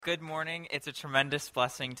Good morning. It's a tremendous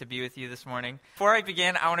blessing to be with you this morning. Before I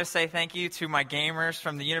begin, I want to say thank you to my gamers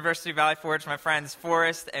from the University of Valley Forge, my friends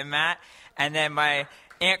Forrest and Matt, and then my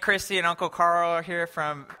Aunt Christy and Uncle Carl are here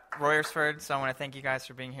from Royersford, so I want to thank you guys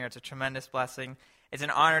for being here. It's a tremendous blessing. It's an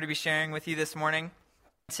honor to be sharing with you this morning.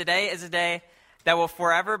 Today is a day that will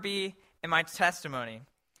forever be in my testimony.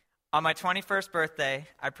 On my 21st birthday,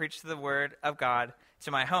 I preached the Word of God to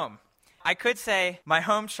my home. I could say my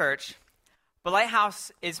home church, but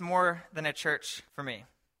Lighthouse is more than a church for me.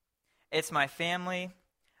 It's my family,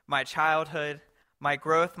 my childhood, my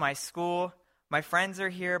growth, my school. My friends are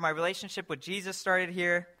here. My relationship with Jesus started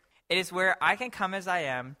here. It is where I can come as I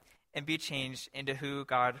am and be changed into who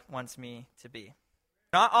God wants me to be.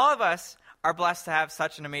 Not all of us are blessed to have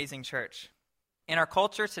such an amazing church. In our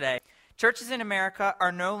culture today, churches in America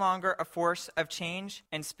are no longer a force of change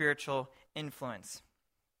and spiritual influence.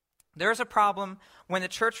 There is a problem when the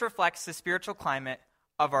church reflects the spiritual climate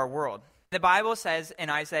of our world. The Bible says in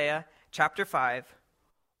Isaiah chapter 5,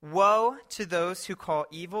 "Woe to those who call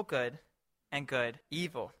evil good and good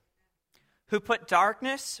evil, who put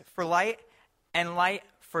darkness for light and light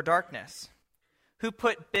for darkness, who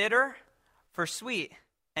put bitter for sweet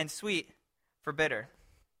and sweet for bitter."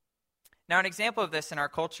 Now, an example of this in our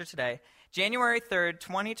culture today, January 3rd,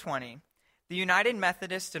 2020, the United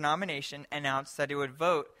Methodist denomination announced that it would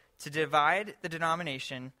vote to divide the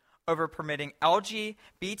denomination over permitting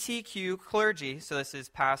LGBTQ clergy, so this is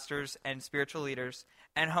pastors and spiritual leaders,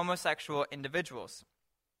 and homosexual individuals.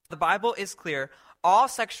 The Bible is clear. All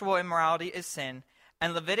sexual immorality is sin,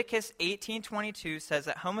 and Leviticus 18:22 says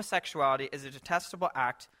that homosexuality is a detestable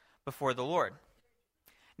act before the Lord.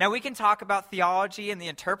 Now, we can talk about theology and the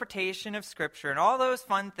interpretation of Scripture and all those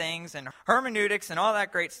fun things and hermeneutics and all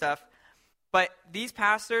that great stuff, but these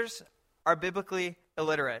pastors are biblically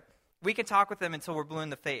illiterate. We can talk with them until we're blue in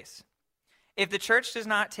the face. If the church does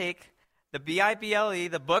not take the Bible,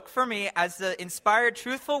 the book for me, as the inspired,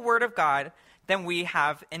 truthful Word of God, then we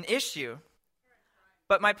have an issue.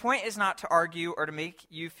 But my point is not to argue or to make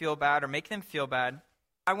you feel bad or make them feel bad.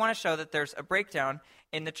 I want to show that there's a breakdown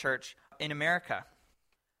in the church in America.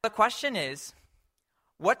 The question is,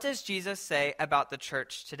 what does Jesus say about the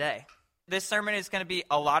church today? This sermon is going to be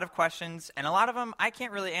a lot of questions, and a lot of them I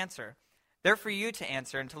can't really answer. They're for you to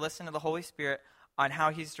answer and to listen to the Holy Spirit on how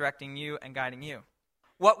he's directing you and guiding you.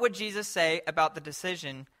 What would Jesus say about the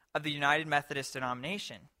decision of the United Methodist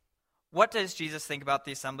denomination? What does Jesus think about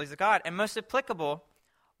the Assemblies of God? And most applicable,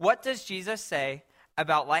 what does Jesus say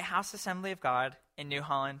about Lighthouse Assembly of God in New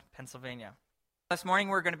Holland, Pennsylvania? This morning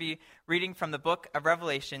we're going to be reading from the book of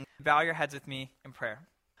Revelation. Bow your heads with me in prayer.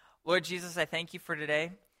 Lord Jesus, I thank you for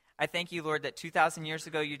today. I thank you, Lord, that 2,000 years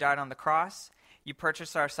ago you died on the cross. You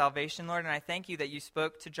purchased our salvation, Lord, and I thank you that you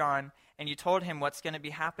spoke to John and you told him what's going to be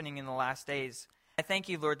happening in the last days. I thank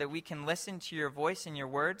you, Lord, that we can listen to your voice and your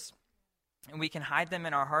words, and we can hide them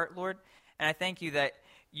in our heart, Lord. And I thank you that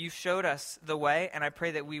you showed us the way, and I pray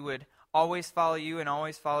that we would always follow you and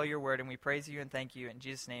always follow your word, and we praise you and thank you. In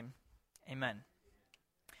Jesus' name, amen.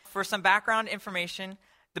 For some background information,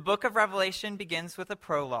 the book of Revelation begins with a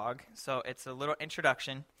prologue, so it's a little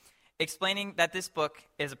introduction, explaining that this book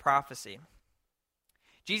is a prophecy.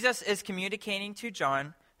 Jesus is communicating to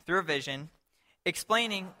John through a vision,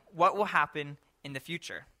 explaining what will happen in the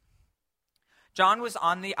future. John was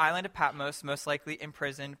on the island of Patmos, most likely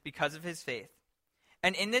imprisoned because of his faith.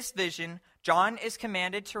 And in this vision, John is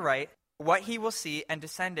commanded to write what he will see and to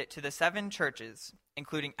send it to the 7 churches,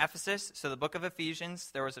 including Ephesus, so the book of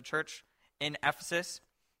Ephesians, there was a church in Ephesus,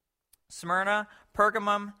 Smyrna,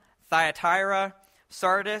 Pergamum, Thyatira,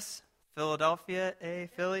 Sardis, Philadelphia,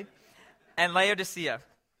 Philly, and Laodicea.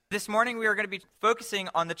 This morning we are going to be focusing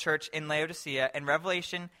on the church in Laodicea in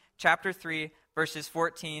Revelation chapter 3, verses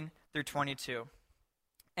 14 through 22.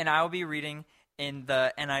 And I will be reading in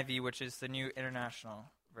the NIV, which is the New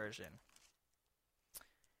International Version.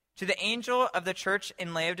 To the angel of the church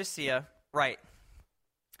in Laodicea, write,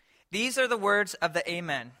 "These are the words of the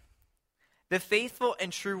Amen, the faithful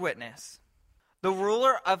and true witness, the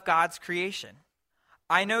ruler of God's creation.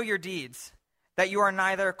 I know your deeds, that you are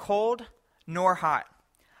neither cold nor hot.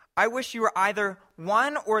 I wish you were either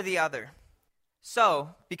one or the other.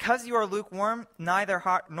 So, because you are lukewarm, neither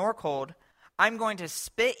hot nor cold, I'm going to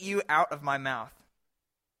spit you out of my mouth.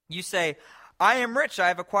 You say, 'I am rich, I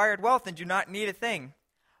have acquired wealth, and do not need a thing.'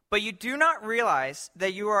 But you do not realize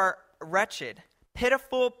that you are wretched,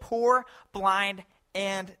 pitiful, poor, blind,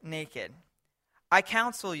 and naked. I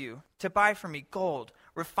counsel you to buy from me gold,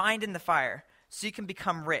 refined in the fire, so you can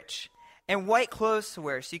become rich, and white clothes to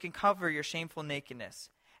wear, so you can cover your shameful nakedness,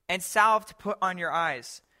 and salve to put on your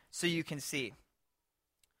eyes, so you can see.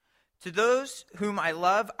 To those whom I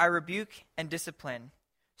love, I rebuke and discipline.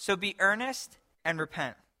 So be earnest and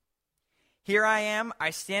repent. Here I am, I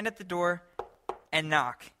stand at the door and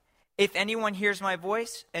knock. If anyone hears my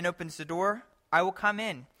voice and opens the door, I will come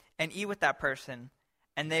in and eat with that person,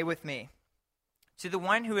 and they with me. To the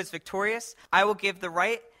one who is victorious, I will give the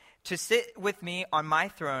right to sit with me on my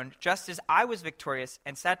throne, just as I was victorious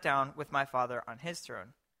and sat down with my Father on his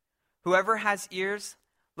throne. Whoever has ears,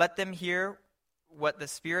 let them hear what the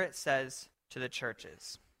Spirit says to the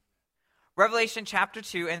churches. Revelation chapter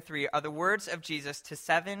 2 and 3 are the words of Jesus to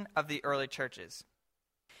 7 of the early churches.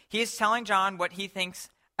 He is telling John what he thinks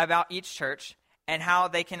about each church and how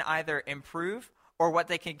they can either improve or what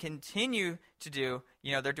they can continue to do.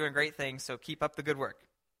 You know, they're doing great things, so keep up the good work.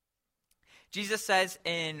 Jesus says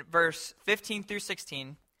in verse 15 through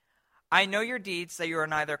 16, I know your deeds, that you are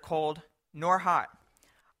neither cold nor hot.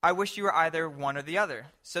 I wish you were either one or the other.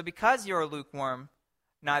 So because you are lukewarm,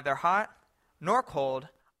 neither hot nor cold,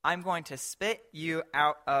 I'm going to spit you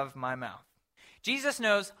out of my mouth. Jesus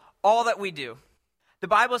knows all that we do. The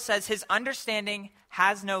Bible says his understanding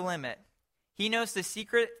has no limit. He knows the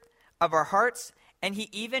secret of our hearts, and he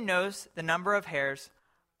even knows the number of hairs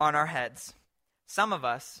on our heads. Some of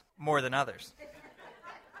us more than others.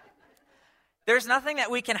 There's nothing that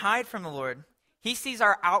we can hide from the Lord. He sees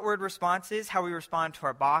our outward responses, how we respond to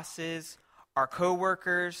our bosses, our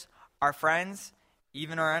coworkers, our friends,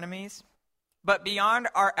 even our enemies. But beyond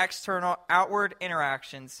our external outward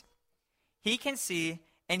interactions, he can see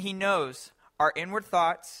and he knows our inward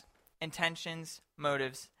thoughts, intentions,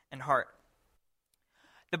 motives, and heart.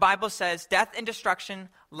 The Bible says, death and destruction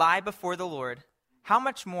lie before the Lord. How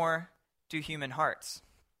much more do human hearts?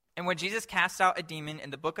 And when Jesus cast out a demon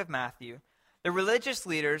in the book of Matthew, the religious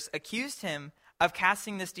leaders accused him of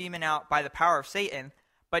casting this demon out by the power of Satan,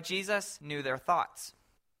 but Jesus knew their thoughts.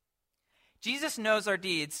 Jesus knows our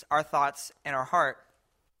deeds, our thoughts, and our heart.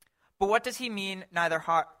 But what does he mean, neither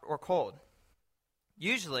hot or cold?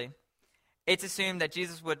 Usually, it's assumed that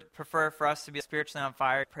Jesus would prefer for us to be spiritually on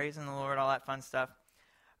fire, praising the Lord, all that fun stuff,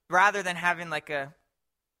 rather than having like a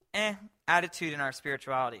attitude in our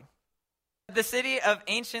spirituality. The city of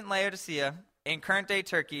ancient Laodicea in current-day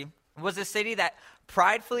Turkey was a city that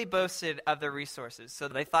pridefully boasted of their resources. So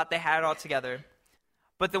they thought they had it all together.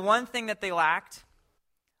 But the one thing that they lacked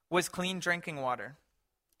was clean drinking water.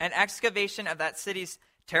 An excavation of that city's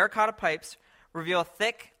terracotta pipes reveal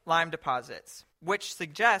thick lime deposits, which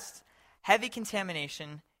suggests heavy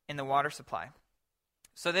contamination in the water supply.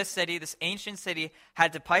 So this city, this ancient city,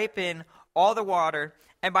 had to pipe in all the water,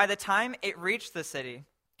 and by the time it reached the city,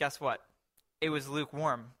 guess what? It was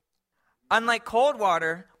lukewarm. Unlike cold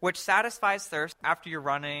water, which satisfies thirst after you're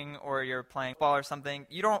running or you're playing ball or something,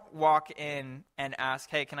 you don't walk in and ask,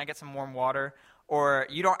 hey, can I get some warm water? Or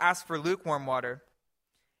you don't ask for lukewarm water.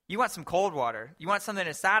 You want some cold water. You want something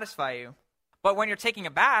to satisfy you. But when you're taking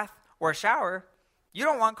a bath or a shower, you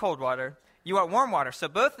don't want cold water. You want warm water. So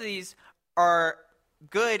both of these are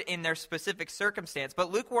good in their specific circumstance,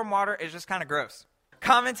 but lukewarm water is just kind of gross.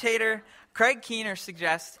 Commentator Craig Keener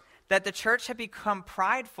suggests that the church had become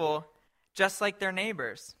prideful just like their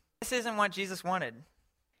neighbors. This isn't what Jesus wanted.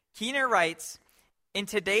 Keener writes, in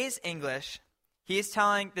today's English, he is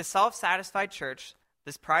telling the self-satisfied church,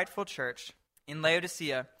 this prideful church in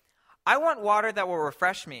Laodicea, I want water that will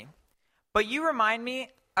refresh me, but you remind me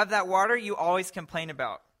of that water you always complain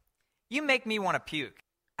about. You make me want to puke.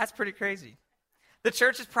 That's pretty crazy. The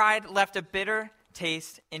church's pride left a bitter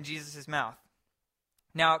taste in Jesus' mouth.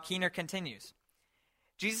 Now, Keener continues.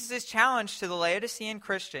 Jesus' challenge to the Laodicean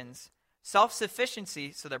Christians,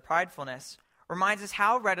 self-sufficiency, so their pridefulness, reminds us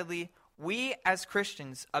how readily we as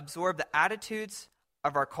Christians absorb the attitudes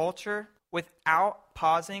of our culture without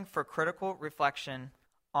pausing for critical reflection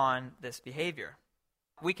on this behavior.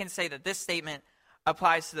 We can say that this statement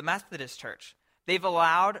applies to the Methodist Church. They've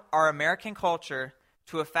allowed our American culture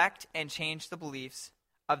to affect and change the beliefs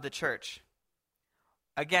of the church.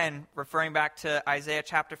 Again, referring back to Isaiah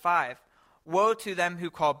chapter 5, woe to them who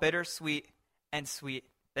call bitter sweet and sweet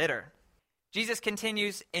bitter. Jesus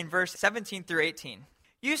continues in verse 17 through 18.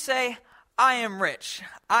 You say, I am rich,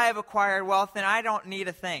 I have acquired wealth, and I don't need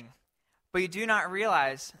a thing. But you do not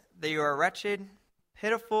realize that you are wretched,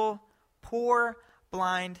 pitiful, poor,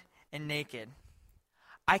 blind, and naked.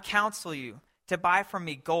 I counsel you to buy from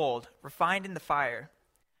me gold refined in the fire,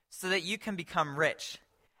 so that you can become rich,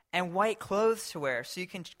 and white clothes to wear, so you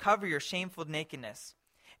can cover your shameful nakedness,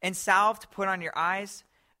 and salve to put on your eyes,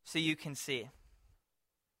 so you can see.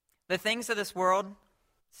 The things of this world,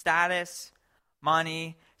 status,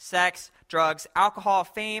 money, sex, drugs, alcohol,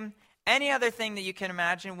 fame, any other thing that you can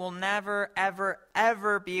imagine will never, ever,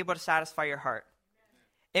 ever be able to satisfy your heart.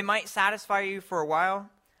 It might satisfy you for a while,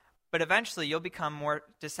 but eventually you'll become more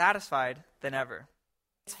dissatisfied than ever.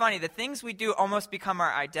 It's funny, the things we do almost become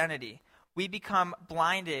our identity. We become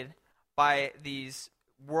blinded by these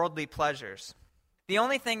worldly pleasures. The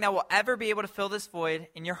only thing that will ever be able to fill this void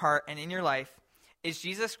in your heart and in your life is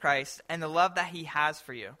Jesus Christ and the love that he has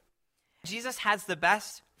for you. Jesus has the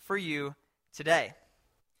best for you today.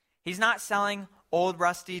 He's not selling old,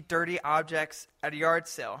 rusty, dirty objects at a yard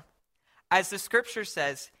sale. As the scripture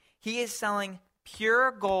says, he is selling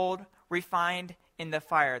pure gold refined in the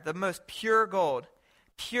fire, the most pure gold,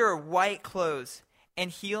 pure white clothes,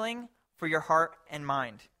 and healing for your heart and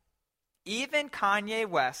mind. Even Kanye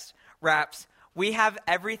West raps, "We have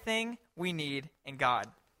everything we need in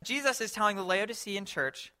God." Jesus is telling the Laodicean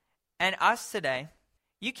church and us today,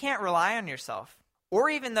 you can't rely on yourself or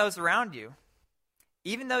even those around you.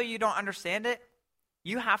 Even though you don't understand it,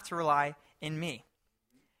 you have to rely in me.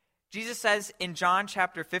 Jesus says in John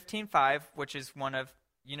chapter 15:5, which is one of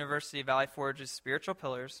University of Valley Forge's spiritual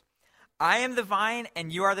pillars, "I am the vine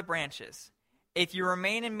and you are the branches. If you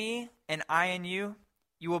remain in me and I in you,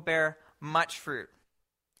 you will bear much fruit.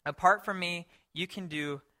 Apart from me, you can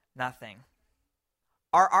do nothing."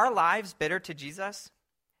 Are our lives bitter to Jesus?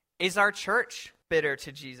 Is our church bitter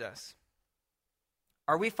to Jesus?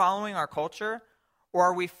 Are we following our culture, or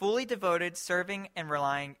are we fully devoted, serving and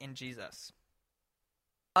relying in Jesus?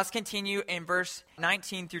 Let's continue in verse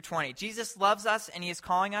 19 through 20. Jesus loves us and he is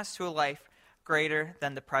calling us to a life greater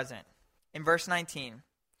than the present. In verse 19,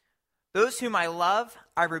 "Those whom I love,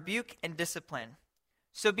 I rebuke and discipline.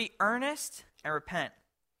 So be earnest and repent.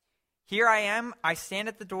 Here I am, I stand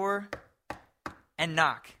at the door and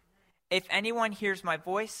knock. If anyone hears my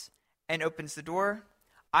voice and opens the door,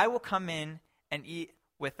 I will come in and eat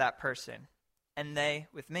with that person, and they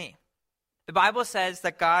with me." The Bible says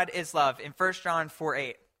that God is love in 1 John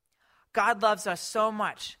 4:8. God loves us so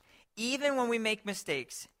much, even when we make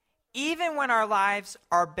mistakes, even when our lives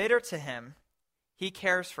are bitter to him, he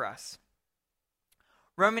cares for us.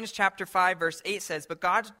 Romans chapter 5 verse 8 says, "But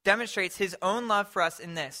God demonstrates his own love for us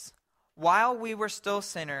in this: while we were still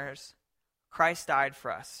sinners, Christ died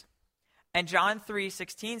for us." And John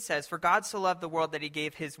 3:16 says, "For God so loved the world that he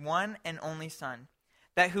gave his one and only Son,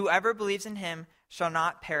 that whoever believes in him shall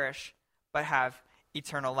not perish, but have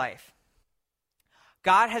eternal life."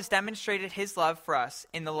 God has demonstrated his love for us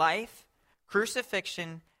in the life,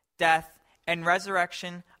 crucifixion, death, and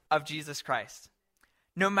resurrection of Jesus Christ.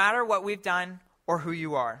 No matter what we've done or who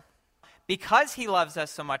you are, because he loves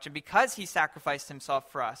us so much and because he sacrificed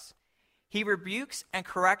himself for us, he rebukes and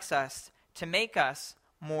corrects us to make us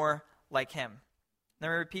more like him. Let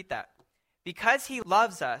me repeat that. Because he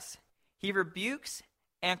loves us, he rebukes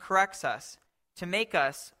and corrects us to make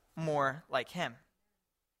us more like him.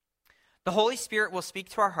 The Holy Spirit will speak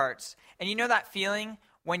to our hearts. And you know that feeling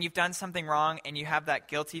when you've done something wrong and you have that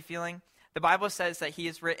guilty feeling? The Bible says that he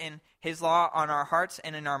has written his law on our hearts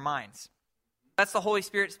and in our minds. That's the Holy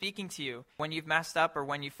Spirit speaking to you when you've messed up or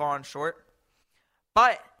when you've fallen short.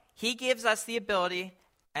 But he gives us the ability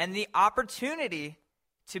and the opportunity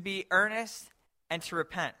to be earnest and to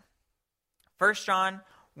repent. 1 John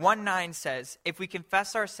 1:9 says, "If we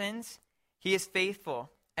confess our sins, he is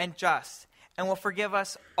faithful and just and will forgive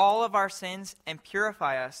us all of our sins and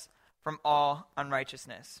purify us from all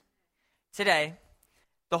unrighteousness." Today,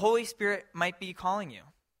 the Holy Spirit might be calling you.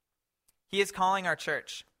 He is calling our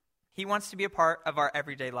church. He wants to be a part of our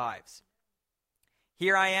everyday lives.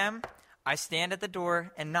 "Here I am, I stand at the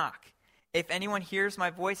door and knock. If anyone hears my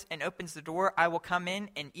voice and opens the door, I will come in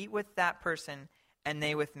and eat with that person and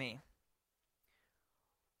they with me."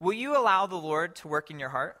 Will you allow the Lord to work in your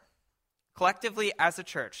heart? Collectively as a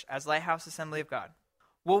church, as Lighthouse Assembly of God,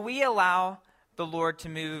 will we allow the Lord to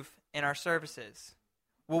move in our services?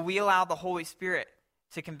 Will we allow the Holy Spirit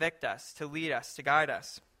to convict us, to lead us, to guide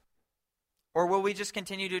us? Or will we just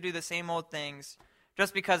continue to do the same old things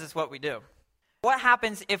just because it's what we do? What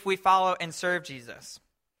happens if we follow and serve Jesus?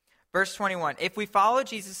 Verse 21, if we follow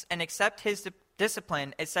Jesus and accept his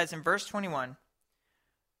discipline, it says in verse 21,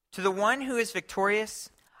 "To the one who is victorious,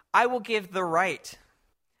 I will give the right,"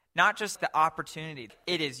 not just the opportunity.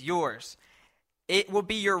 It is yours. It will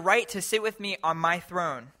be your right to sit with me on my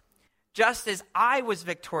throne, just as I was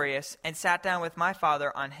victorious and sat down with my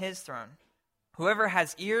Father on his throne. Whoever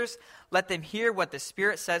has ears, let them hear what the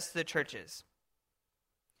Spirit says to the churches.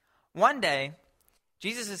 One day,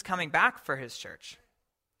 Jesus is coming back for his church.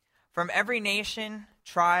 From every nation,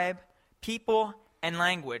 tribe, people, and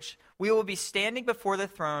language, we will be standing before the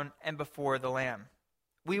throne and before the Lamb.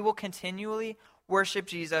 We will continually worship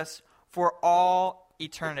Jesus for all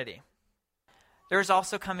eternity. There is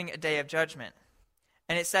also coming a day of judgment.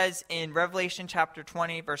 And it says in Revelation chapter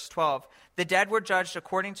 20, verse 12, the dead were judged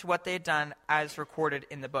according to what they had done as recorded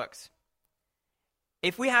in the books.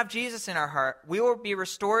 If we have Jesus in our heart, we will be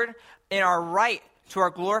restored in our right to our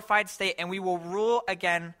glorified state, and we will rule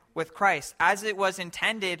again with Christ, as it was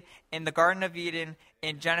intended in the Garden of Eden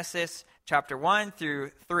in Genesis chapter 1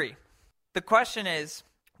 through 3. The question is,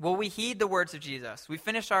 will we heed the words of Jesus? We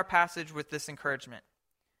finished our passage with this encouragement.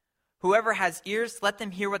 Whoever has ears, let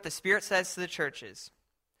them hear what the Spirit says to the churches.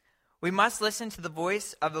 We must listen to the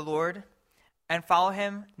voice of the Lord and follow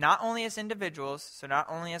him not only as individuals, so not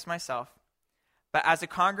only as myself, but as a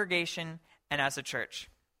congregation and as a church.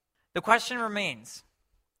 The question remains,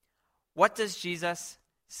 what does Jesus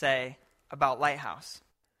say about Lighthouse?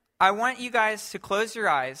 I want you guys to close your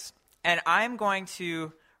eyes, and I'm going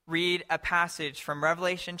to read a passage from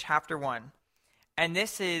Revelation chapter 1. And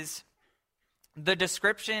this is the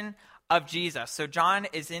description of Jesus. So John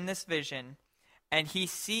is in this vision, and he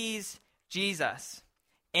sees Jesus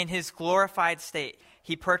in his glorified state.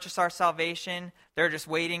 He purchased our salvation. They're just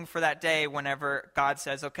waiting for that day whenever God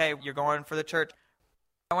says, okay, you're going for the church.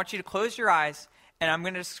 I want you to close your eyes, and I'm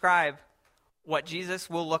going to describe what Jesus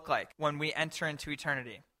will look like when we enter into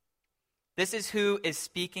eternity. This is who is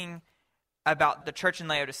speaking about the church in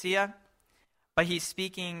Laodicea, but he's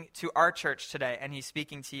speaking to our church today, and he's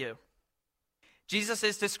speaking to you. Jesus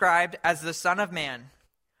is described as the Son of Man,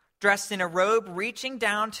 dressed in a robe reaching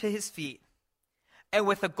down to his feet, and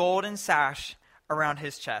with a golden sash around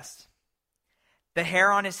his chest. The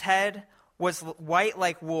hair on his head was white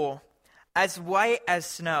like wool, as white as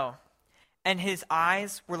snow, and his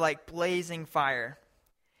eyes were like blazing fire.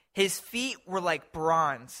 His feet were like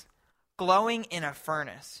bronze, glowing in a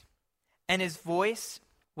furnace, and his voice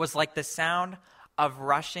was like the sound of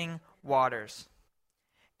rushing waters.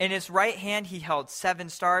 In his right hand he held 7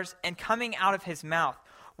 stars, and coming out of his mouth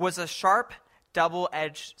was a sharp,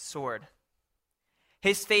 double-edged sword.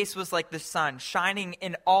 His face was like the sun, shining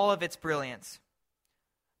in all of its brilliance.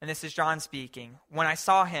 And this is John speaking. When I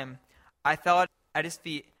saw him, I fell at his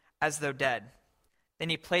feet as though dead. Then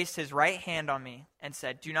he placed his right hand on me and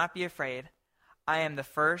said, "Do not be afraid. I am the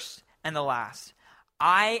first and the last.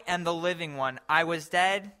 I am the living one. I was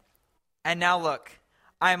dead, and now look,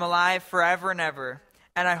 I am alive forever and ever,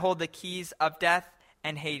 and I hold the keys of death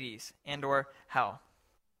and Hades and or hell."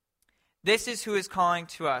 This is who is calling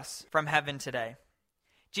to us from heaven today.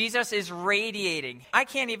 Jesus is radiating. I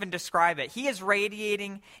can't even describe it. He is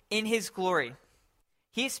radiating in his glory.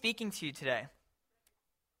 He is speaking to you today.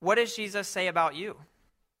 What does Jesus say about you?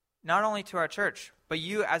 Not only to our church, but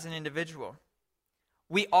you as an individual.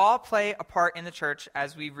 We all play a part in the church,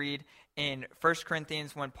 as we read in 1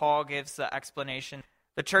 Corinthians when Paul gives the explanation.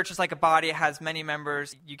 The church is like a body. It has many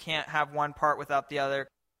members. You can't have one part without the other.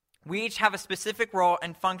 We each have a specific role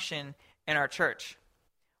and function in our church.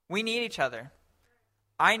 We need each other.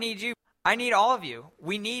 I need you. I need all of you.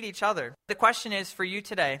 We need each other. The question is for you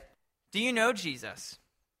today, do you know Jesus?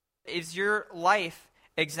 Is your life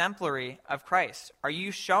exemplary of Christ? Are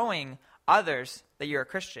you showing others that you're a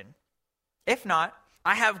Christian? If not,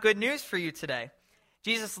 I have good news for you today.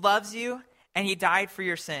 Jesus loves you, and he died for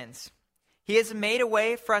your sins. He has made a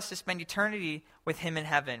way for us to spend eternity with him in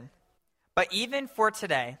heaven. But even for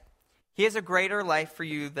today, he has a greater life for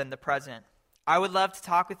you than the present. I would love to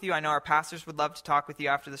talk with you. I know our pastors would love to talk with you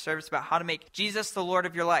after the service about how to make Jesus the Lord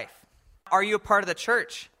of your life. Are you a part of the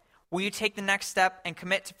church? Will you take the next step and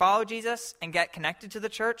commit to follow Jesus and get connected to the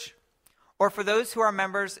church? Or for those who are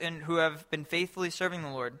members and who have been faithfully serving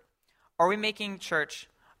the Lord, are we making church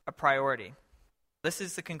a priority? This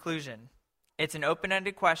is the conclusion. It's an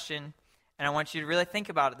open-ended question, and I want you to really think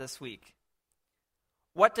about it this week.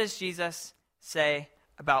 What does Jesus say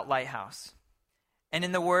about Lighthouse? And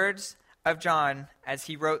in the words of John, as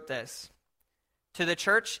he wrote this, to the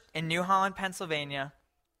church in New Holland, Pennsylvania,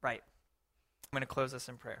 write. I'm going to close this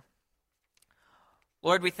in prayer.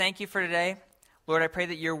 Lord, we thank you for today. Lord, I pray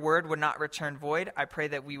that your word would not return void. I pray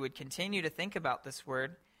that we would continue to think about this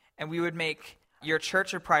word, and we would make your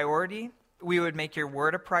church a priority. We would make your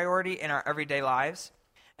word a priority in our everyday lives.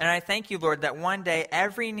 And I thank you, Lord, that one day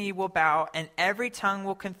every knee will bow and every tongue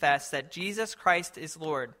will confess that Jesus Christ is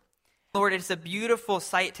Lord. Lord, it's a beautiful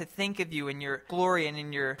sight to think of you in your glory and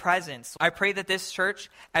in your presence. I pray that this church,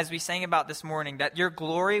 as we sang about this morning, that your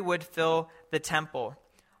glory would fill the temple.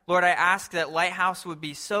 Lord, I ask that Lighthouse would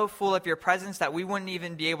be so full of your presence that we wouldn't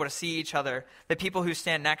even be able to see each other, the people who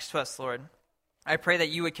stand next to us, Lord. I pray that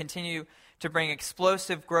you would continue to bring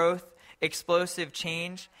explosive growth, explosive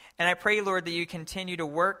change, and I pray, Lord, that you continue to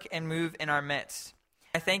work and move in our midst.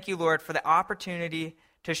 I thank you, Lord, for the opportunity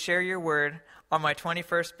to share your word on my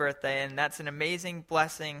 21st birthday, and that's an amazing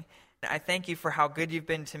blessing I thank you for how good you've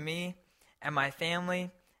been to me and my family,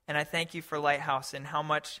 and I thank you for Lighthouse and how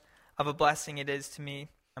much of a blessing it is to me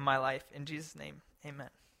and my life. In Jesus' name, amen.